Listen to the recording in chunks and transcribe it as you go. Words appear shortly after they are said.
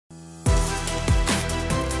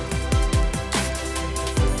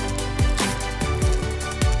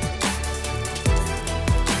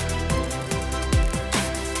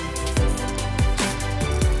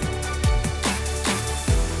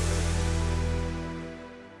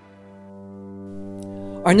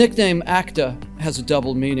Our nickname ACTA has a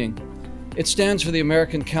double meaning. It stands for the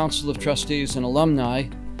American Council of Trustees and Alumni,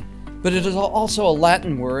 but it is also a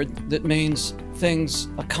Latin word that means things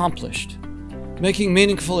accomplished. Making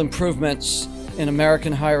meaningful improvements in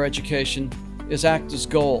American higher education is ACTA's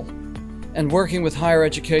goal, and working with higher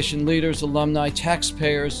education leaders, alumni,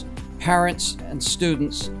 taxpayers, parents, and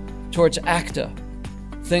students towards ACTA,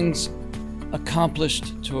 things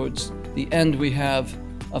accomplished towards the end we have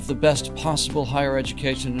of the best possible higher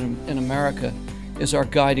education in America, is our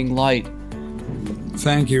guiding light.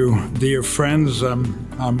 Thank you, dear friends.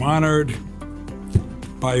 I'm honored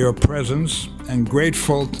by your presence and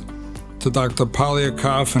grateful to Dr.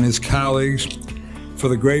 Polyakov and his colleagues for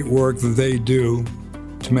the great work that they do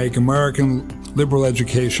to make American liberal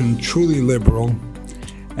education truly liberal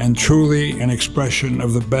and truly an expression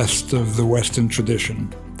of the best of the Western tradition.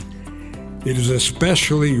 It is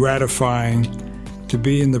especially gratifying to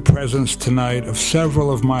be in the presence tonight of several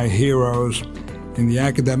of my heroes in the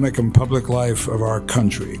academic and public life of our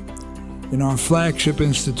country. In our flagship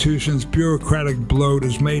institutions, bureaucratic bloat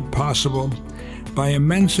is made possible by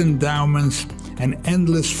immense endowments and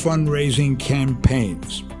endless fundraising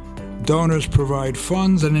campaigns. Donors provide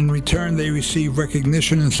funds, and in return they receive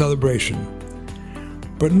recognition and celebration,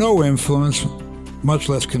 but no influence, much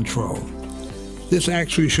less control. This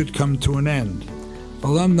actually should come to an end.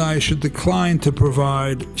 Alumni should decline to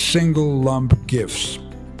provide single lump gifts.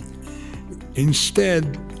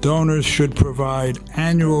 Instead, donors should provide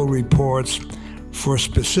annual reports for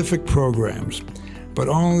specific programs, but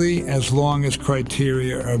only as long as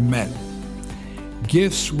criteria are met.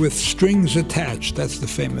 Gifts with strings attached, that's the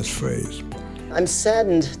famous phrase. I'm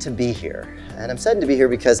saddened to be here, and I'm saddened to be here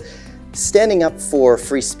because standing up for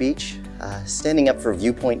free speech, standing up for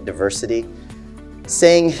viewpoint diversity,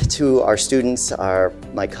 saying to our students,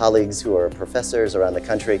 my colleagues who are professors around the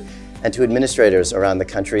country, and to administrators around the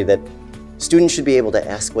country that students should be able to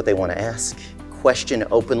ask what they want to ask, question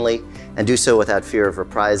openly, and do so without fear of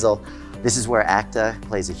reprisal. This is where ACTA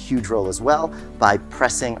plays a huge role as well by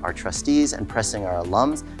pressing our trustees and pressing our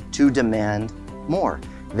alums to demand more.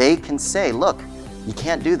 They can say, look, you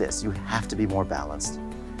can't do this. You have to be more balanced.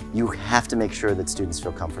 You have to make sure that students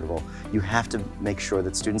feel comfortable. You have to make sure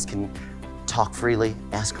that students can talk freely,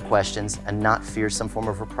 ask questions, and not fear some form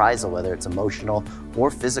of reprisal, whether it's emotional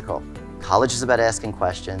or physical. College is about asking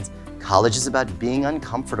questions. College is about being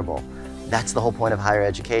uncomfortable. That's the whole point of higher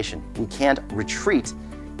education. We can't retreat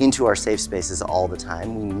into our safe spaces all the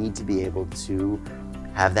time. We need to be able to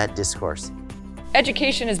have that discourse.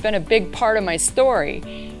 Education has been a big part of my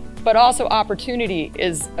story, but also opportunity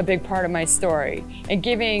is a big part of my story. And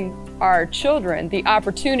giving our children the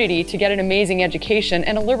opportunity to get an amazing education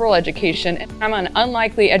and a liberal education. I'm an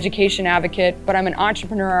unlikely education advocate, but I'm an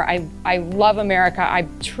entrepreneur. I love America. I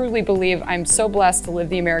truly believe I'm so blessed to live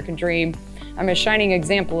the American dream. I'm a shining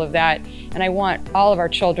example of that, and I want all of our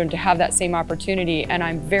children to have that same opportunity, and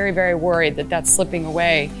I'm very, very worried that that's slipping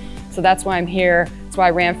away. So that's why I'm here, that's why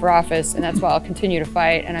I ran for office, and that's why I'll continue to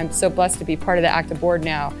fight, and I'm so blessed to be part of the ACTA board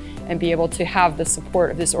now and be able to have the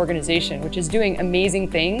support of this organization, which is doing amazing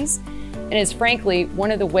things, and is frankly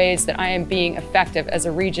one of the ways that I am being effective as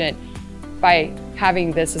a regent by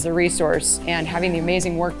having this as a resource and having the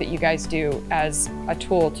amazing work that you guys do as a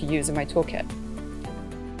tool to use in my toolkit.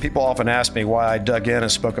 People often ask me why I dug in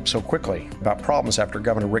and spoke up so quickly about problems after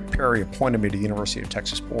Governor Rick Perry appointed me to the University of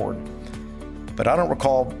Texas board. But I don't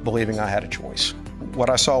recall believing I had a choice. What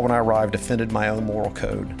I saw when I arrived offended my own moral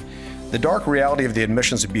code. The dark reality of the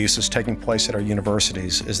admissions abuses taking place at our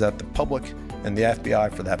universities is that the public, and the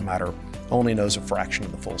FBI for that matter, only knows a fraction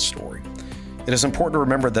of the full story. It is important to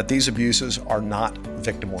remember that these abuses are not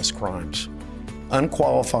victimless crimes.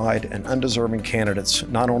 Unqualified and undeserving candidates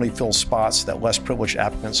not only fill spots that less privileged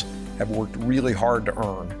applicants have worked really hard to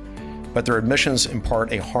earn, but their admissions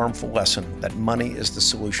impart a harmful lesson that money is the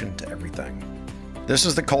solution to everything. This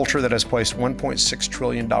is the culture that has placed $1.6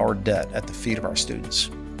 trillion debt at the feet of our students.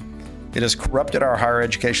 It has corrupted our higher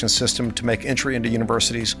education system to make entry into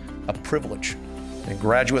universities a privilege and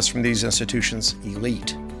graduates from these institutions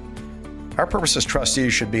elite. Our purpose as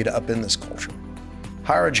trustees should be to upend this culture.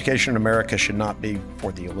 Higher education in America should not be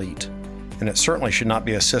for the elite, and it certainly should not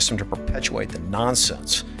be a system to perpetuate the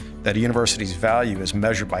nonsense that a university's value is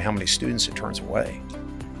measured by how many students it turns away.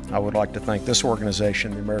 I would like to thank this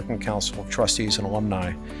organization, the American Council of Trustees and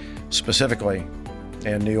Alumni, specifically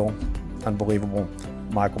Ann Neal, unbelievable,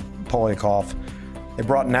 Michael Polyakov. They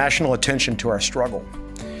brought national attention to our struggle.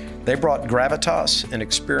 They brought gravitas and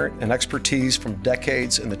experience and expertise from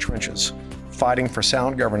decades in the trenches, fighting for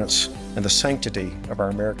sound governance and the sanctity of our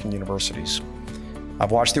American universities.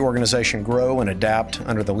 I've watched the organization grow and adapt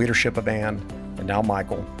under the leadership of Ann, and now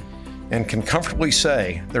Michael, and can comfortably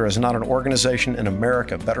say there is not an organization in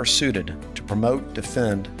America better suited to promote,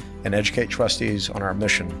 defend, and educate trustees on our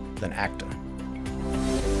mission than ACTA.